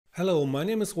Hello, my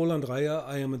name is Roland Reyer.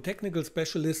 I am a technical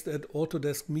specialist at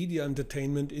Autodesk Media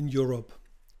Entertainment in Europe.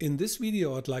 In this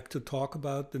video, I'd like to talk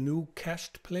about the new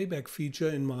Cached Playback feature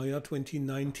in Maya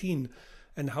 2019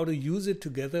 and how to use it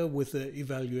together with the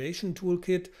evaluation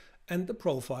toolkit and the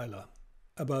profiler.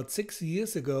 About 6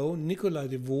 years ago, Nicolas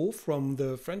Devaux from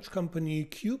the French company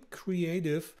Cube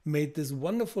Creative made this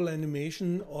wonderful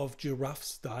animation of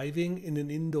giraffes diving in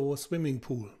an indoor swimming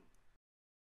pool.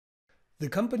 The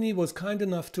company was kind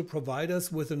enough to provide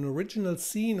us with an original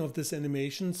scene of this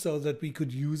animation so that we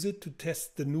could use it to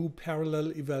test the new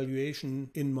parallel evaluation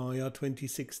in Maya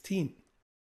 2016.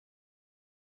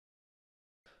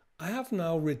 I have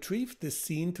now retrieved this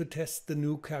scene to test the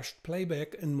new Cached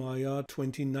Playback in Maya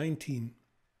 2019.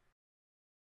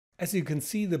 As you can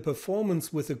see, the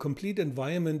performance with a complete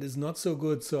environment is not so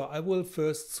good, so I will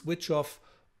first switch off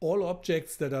all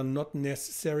objects that are not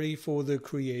necessary for the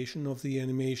creation of the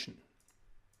animation.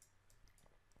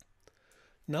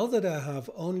 Now that I have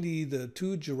only the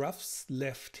two giraffes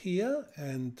left here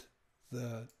and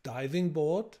the diving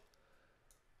board,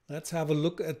 let's have a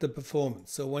look at the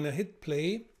performance. So when I hit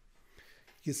play,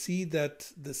 you see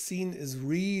that the scene is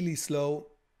really slow.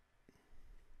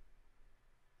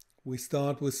 We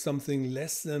start with something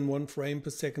less than 1 frame per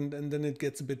second and then it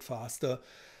gets a bit faster.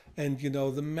 And you know,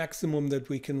 the maximum that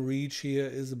we can reach here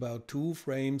is about 2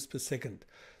 frames per second.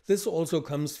 This also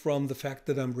comes from the fact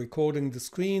that I'm recording the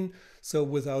screen. So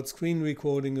without screen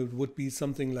recording, it would be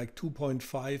something like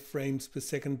 2.5 frames per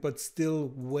second, but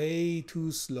still way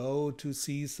too slow to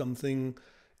see something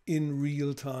in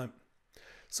real time.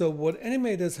 So what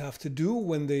animators have to do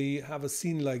when they have a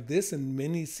scene like this, and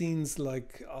many scenes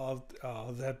like are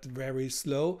that very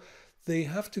slow, they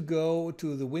have to go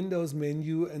to the Windows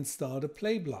menu and start a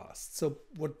playblast. So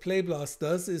what playblast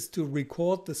does is to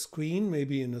record the screen,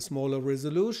 maybe in a smaller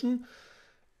resolution.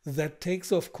 That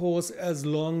takes, of course, as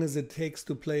long as it takes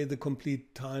to play the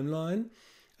complete timeline.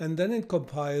 And then it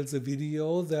compiles a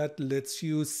video that lets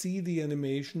you see the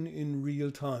animation in real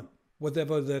time,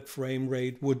 whatever that frame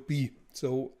rate would be.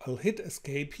 So I'll hit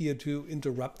escape here to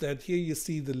interrupt that. Here you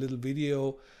see the little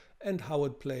video and how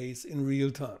it plays in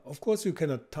real time. Of course, you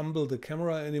cannot tumble the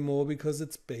camera anymore because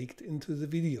it's baked into the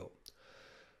video.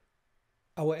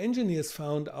 Our engineers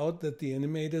found out that the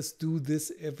animators do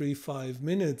this every 5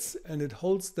 minutes and it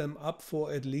holds them up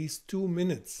for at least 2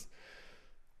 minutes,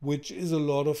 which is a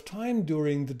lot of time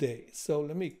during the day. So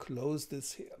let me close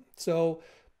this here. So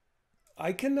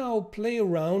I can now play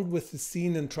around with the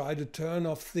scene and try to turn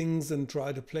off things and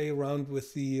try to play around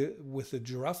with the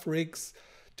giraffe rigs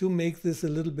to make this a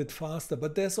little bit faster.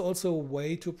 But there's also a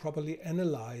way to properly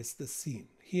analyze the scene.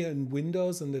 Here in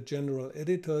Windows and the general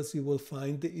editors, you will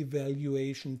find the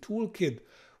evaluation toolkit,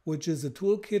 which is a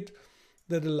toolkit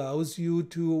that allows you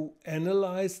to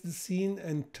analyze the scene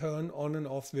and turn on and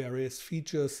off various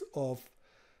features of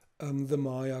the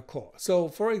Maya core. So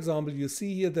for example, you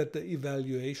see here that the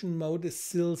evaluation mode is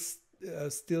still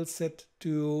set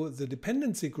to the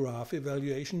dependency graph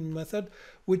evaluation method,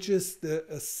 which is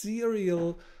a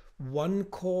serial one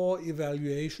core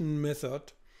evaluation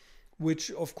method,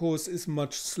 which of course is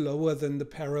much slower than the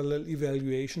parallel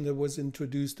evaluation that was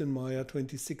introduced in Maya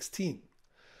 2016.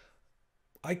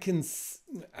 I can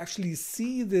actually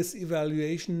see this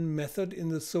evaluation method in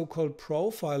the so-called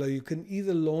profiler. You can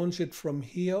either launch it from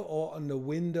here or under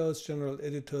Windows General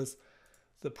Editors,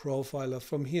 the profiler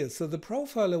from here. So the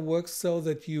profiler works so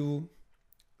that you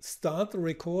start the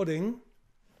recording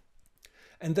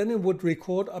and then it would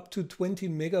record up to 20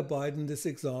 megabyte in this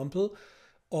example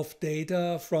of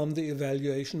data from the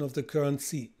evaluation of the current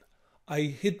scene. I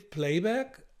hit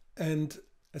playback and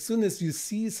as soon as you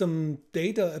see some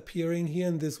data appearing here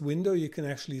in this window, you can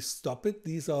actually stop it.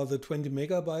 These are the 20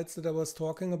 megabytes that I was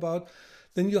talking about.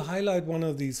 Then you highlight one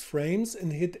of these frames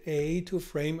and hit A to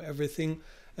frame everything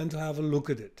and to have a look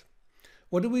at it.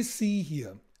 What do we see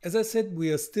here? As I said,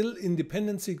 we are still in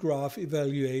dependency graph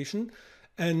evaluation,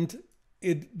 and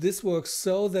this works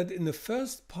so that in the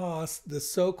first pass, the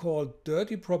so-called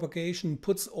dirty propagation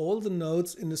puts all the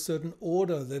nodes in a certain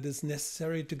order that is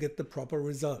necessary to get the proper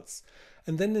results.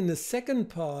 And then in the second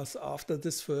pass after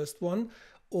this first one,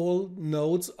 all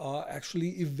nodes are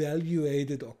actually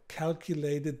evaluated or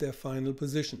calculated their final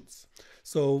positions.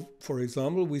 So for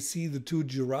example, we see the two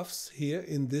giraffes here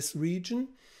in this region,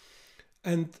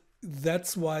 and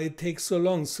that's why it takes so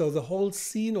long. So the whole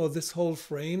scene or this whole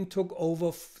frame took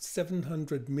over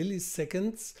 700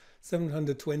 milliseconds,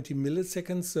 720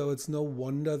 milliseconds. So it's no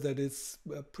wonder that it's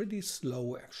pretty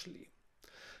slow actually.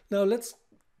 Now let's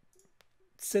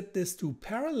set this to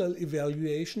parallel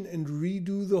evaluation and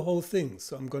redo the whole thing.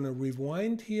 So I'm going to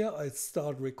rewind here. I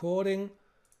start recording.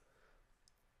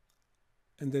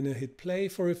 And then I hit play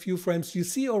for a few frames. You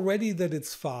see already that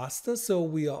it's faster. So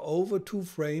we are over 2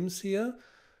 frames here,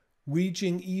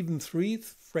 reaching even 3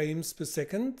 frames per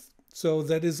second. So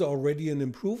that is already an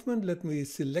improvement. Let me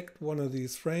select one of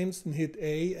these frames and hit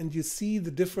A, and you see the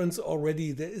difference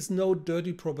already. There is no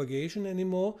dirty propagation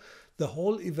anymore. The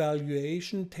whole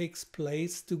evaluation takes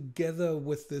place together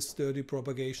with this dirty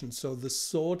propagation. So the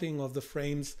sorting of the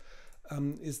frames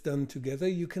is done together.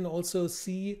 You can also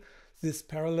see this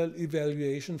parallel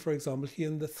evaluation, for example, here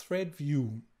in the thread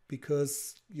view,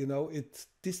 because it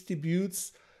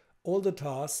distributes all the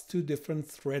tasks to different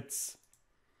threads.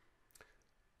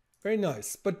 Very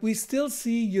nice. But we still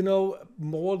see,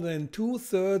 more than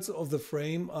 2/3 of the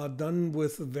frame are done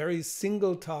with very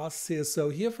single tasks here. So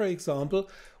here, for example,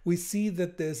 we see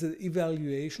that there's an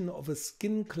evaluation of a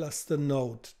skin cluster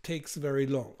node. Takes very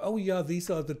long. Oh yeah, these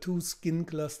are the 2 skin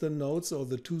cluster nodes, or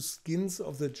the 2 skins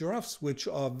of the giraffes, which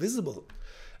are visible.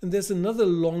 And there's another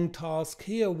long task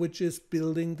here, which is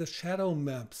building the shadow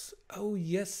maps. Oh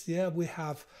yes, yeah, we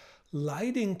have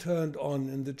lighting turned on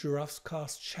and the giraffes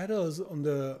cast shadows on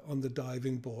the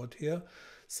diving board here.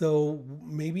 So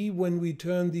maybe when we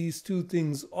turn these 2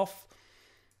 things off,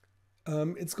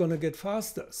 it's gonna get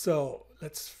faster. So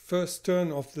let's first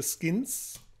turn off the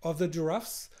skins of the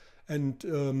giraffes, and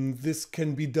this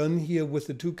can be done here with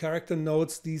the 2 character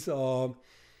nodes. These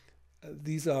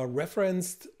are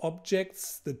referenced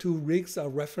objects. The 2 rigs are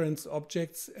referenced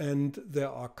objects, and there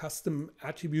are custom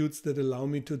attributes that allow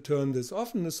me to turn this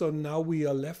off. And so now we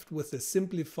are left with a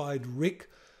simplified rig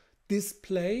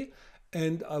display,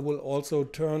 and I will also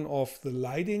turn off the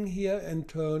lighting here and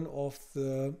turn off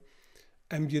the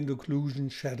ambient occlusion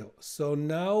shadow. So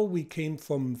now we came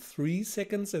from 3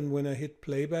 seconds, and when I hit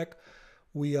playback,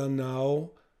 we are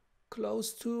now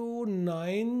close to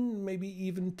 9, maybe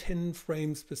even 10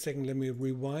 frames per second. Let me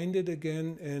rewind it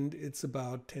again, and it's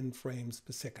about 10 frames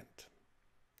per second.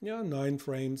 Yeah, 9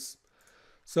 frames.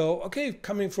 So, okay,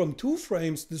 coming from 2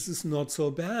 frames, this is not so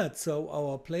bad. So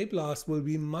our play blast will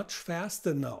be much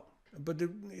faster now. But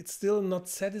it's still not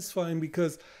satisfying,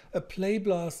 because a play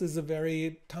blast is a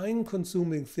very time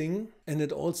consuming thing. And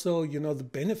it also, the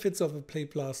benefits of a play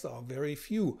blast are very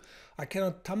few. I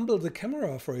cannot tumble the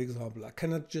camera, for example. I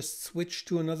cannot just switch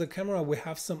to another camera. We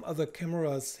have some other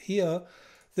cameras here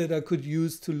that I could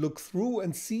use to look through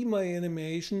and see my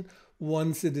animation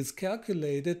once it is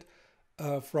calculated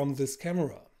from this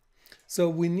camera. So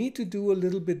we need to do a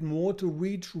little bit more to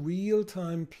reach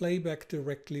real-time playback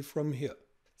directly from here.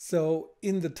 So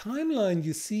in the timeline,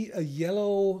 you see a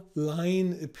yellow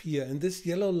line appear, and this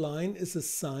yellow line is a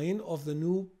sign of the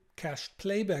new cached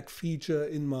playback feature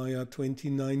in Maya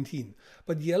 2019.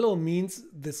 But yellow means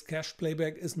this cached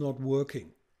playback is not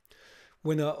working.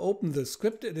 When I open the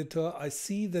script editor, I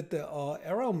see that there are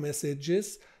error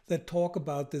messages that talk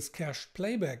about this cached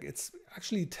playback. It's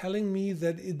actually telling me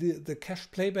that the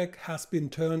cached playback has been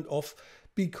turned off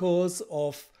because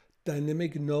of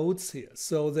dynamic nodes here.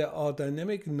 So there are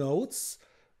dynamic nodes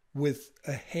with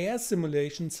a hair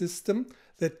simulation system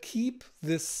that keep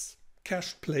this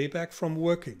cached playback from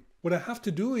working. What I have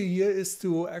to do here is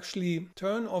to actually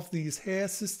turn off these hair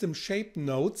system shaped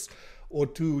nodes, or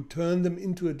to turn them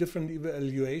into a different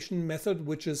evaluation method,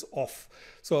 which is off.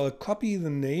 So I'll copy the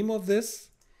name of this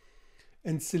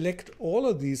and select all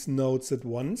of these nodes at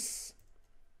once.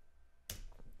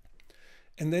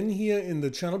 And then here in the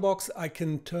channel box, I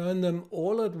can turn them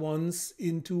all at once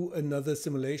into another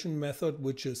simulation method,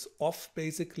 which is off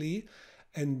basically.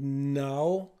 And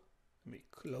now, let me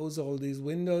close all these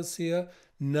windows here.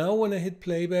 Now when I hit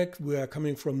playback, we are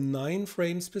coming from 9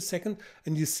 frames per second.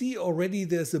 And you see already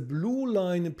there's a blue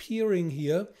line appearing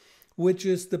here, which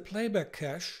is the playback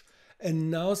cache.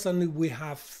 And now suddenly we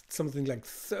have something like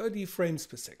 30 frames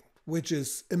per second, which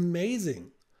is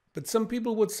amazing. But some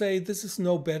people would say this is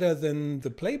no better than the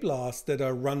play blast that I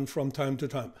run from time to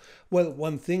time. Well,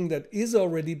 one thing that is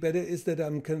already better is that I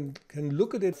can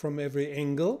look at it from every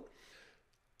angle.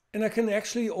 And I can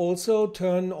actually also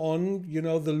turn on,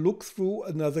 the look through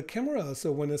another camera.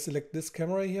 So when I select this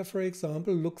camera here, for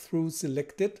example, look through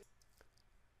selected,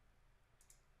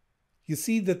 you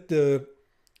see that the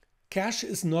cache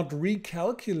is not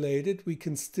recalculated. We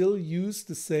can still use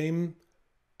the same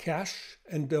cache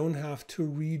and don't have to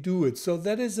redo it. So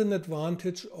that is an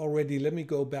advantage already. Let me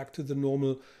go back to the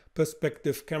normal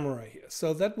perspective camera here.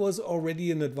 So that was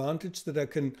already an advantage, that I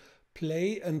can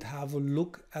play and have a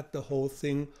look at the whole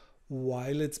thing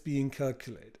while it's being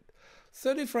calculated.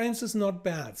 30 frames is not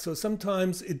bad. So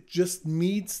sometimes it just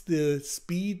meets the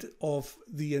speed of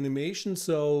the animation.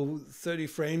 So 30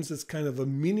 frames is kind of a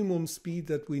minimum speed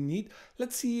that we need.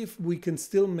 Let's see if we can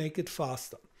still make it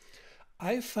faster.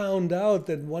 I found out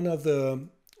that one of the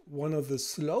one of the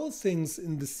slow things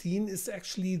in the scene is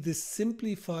actually this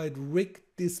simplified rig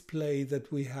display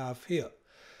that we have here.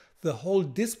 The whole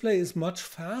display is much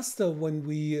faster when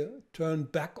we turn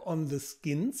back on the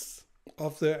skins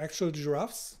of the actual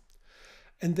giraffes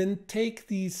and then take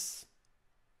these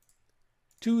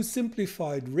two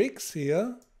simplified rigs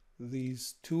here,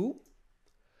 these two,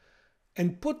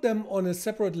 and put them on a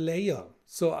separate layer.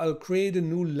 So I'll create a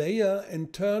new layer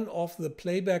and turn off the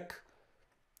playback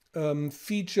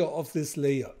feature of this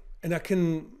layer. And I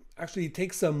can actually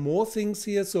take some more things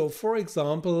here. So for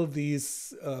example,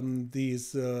 these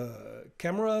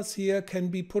cameras here can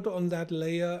be put on that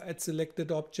layer at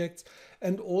selected objects.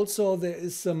 And also there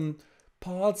is some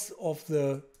parts of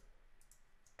the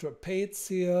trapeze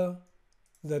here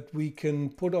that we can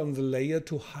put on the layer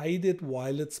to hide it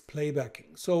while it's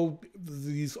playbacking. So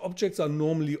these objects are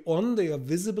normally on, they are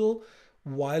visible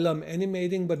while I'm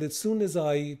animating, but as soon as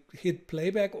I hit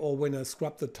playback or when I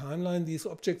scrub the timeline, these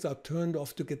objects are turned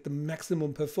off to get the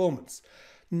maximum performance.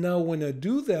 Now when I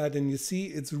do that, and you see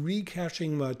it's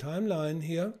recaching my timeline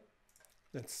here,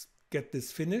 let's get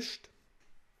this finished.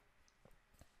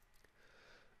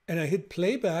 And I hit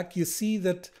playback, you see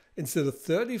that instead of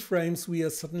 30 frames, we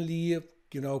are suddenly,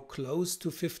 close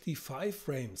to 55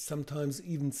 frames, sometimes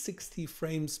even 60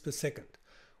 frames per second,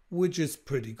 which is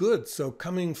pretty good. So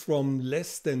coming from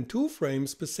less than 2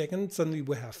 frames per second, suddenly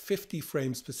we have 50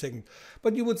 frames per second.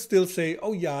 But you would still say,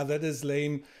 oh yeah, that is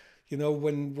lame.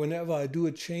 Whenever I do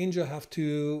a change, I have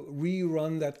to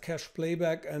rerun that cached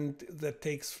playback and that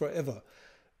takes forever.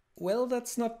 Well,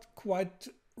 that's not quite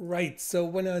right. So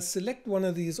when I select one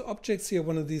of these objects here,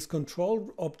 one of these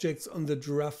control objects on the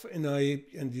giraffe,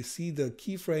 and you see the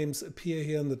keyframes appear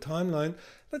here in the timeline,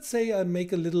 let's say I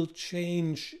make a little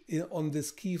change on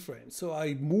this keyframe. So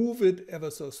I move it ever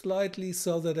so slightly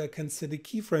so that I can set a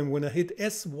keyframe. When I hit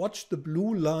S, watch the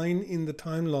blue line in the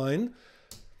timeline.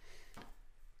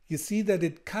 You see that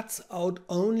it cuts out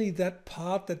only that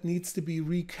part that needs to be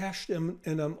recached, and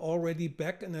I'm already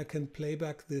back and I can play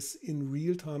back this in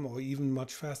real time or even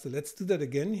much faster. Let's do that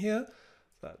again here.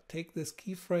 So take this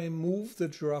keyframe, move the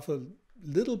giraffe a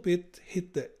little bit,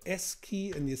 hit the S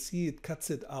key, and you see it cuts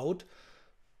it out.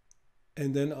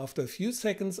 And then after a few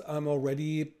seconds, I'm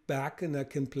already back and I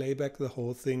can play back the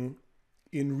whole thing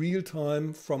in real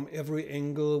time from every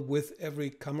angle with every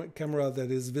camera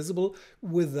that is visible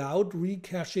without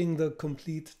recaching the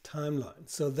complete timeline.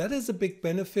 So that is a big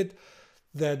benefit,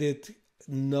 that it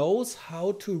knows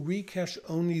how to recache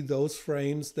only those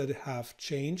frames that have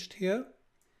changed here.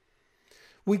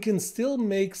 We can still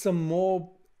make some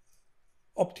more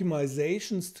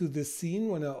optimizations to the scene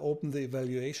when I open the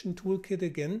evaluation toolkit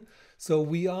again. So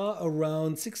we are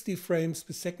around 60 frames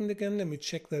per second again. Let me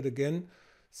check that again.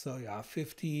 So yeah,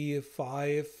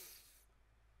 55,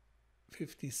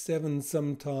 57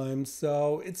 sometimes.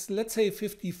 So it's, let's say,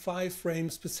 55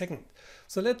 frames per second.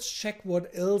 So let's check what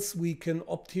else we can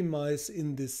optimize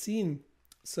in this scene.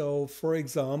 So for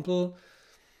example,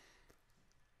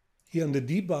 here in the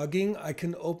debugging, I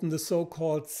can open the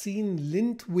so-called scene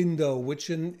lint window, which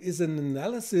is an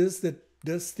analysis that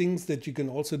does things that you can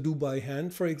also do by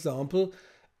hand. For example,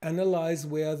 analyze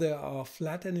where there are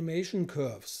flat animation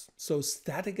curves. So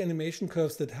static animation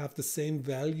curves that have the same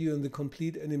value in the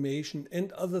complete animation,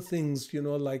 and other things,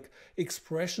 like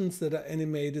expressions that are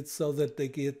animated so that they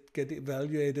get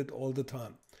evaluated all the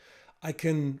time. I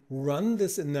can run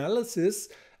this analysis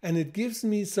and it gives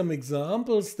me some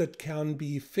examples that can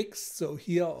be fixed. So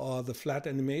here are the flat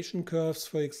animation curves,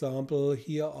 for example.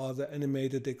 Here are the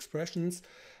animated expressions,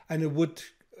 and it would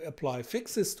apply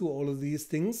fixes to all of these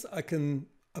things. I can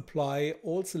apply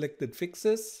all selected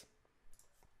fixes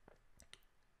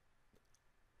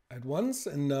at once,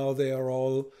 and now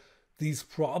these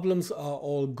problems are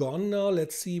all gone now.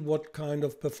 Let's see what kind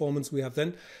of performance we have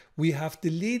then. We have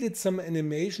deleted some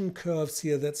animation curves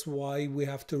here. That's why we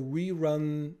have to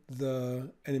rerun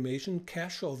the animation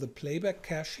cache or the playback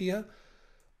cache here.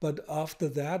 But after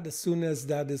that, as soon as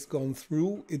that is gone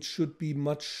through, it should be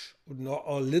even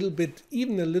a little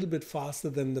bit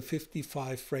faster than the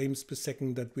 55 frames per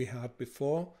second that we had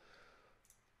before.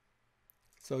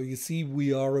 So you see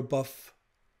we are above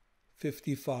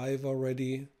 55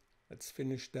 already. Let's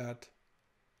finish that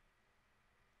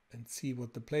and see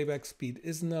what the playback speed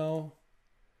is now.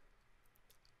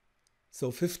 So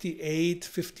 58,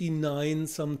 59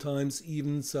 sometimes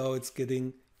even, so it's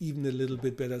getting even a little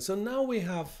bit better. So now we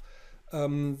have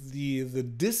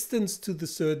the distance to the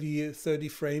 30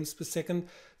 frames per second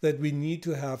that we need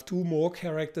to have 2 more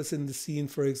characters in the scene,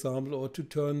 for example, or to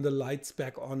turn the lights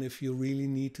back on if you really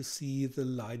need to see the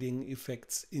lighting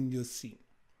effects in your scene.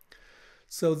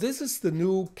 So this is the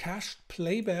new Cached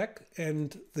Playback,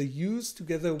 and the use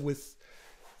together with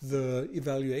the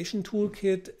evaluation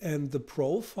toolkit and the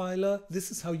profiler. This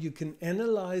is how you can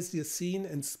analyze your scene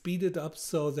and speed it up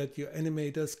so that your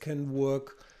animators can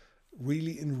work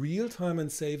really in real time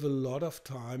and save a lot of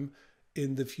time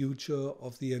in the future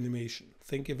of the animation.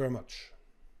 Thank you very much.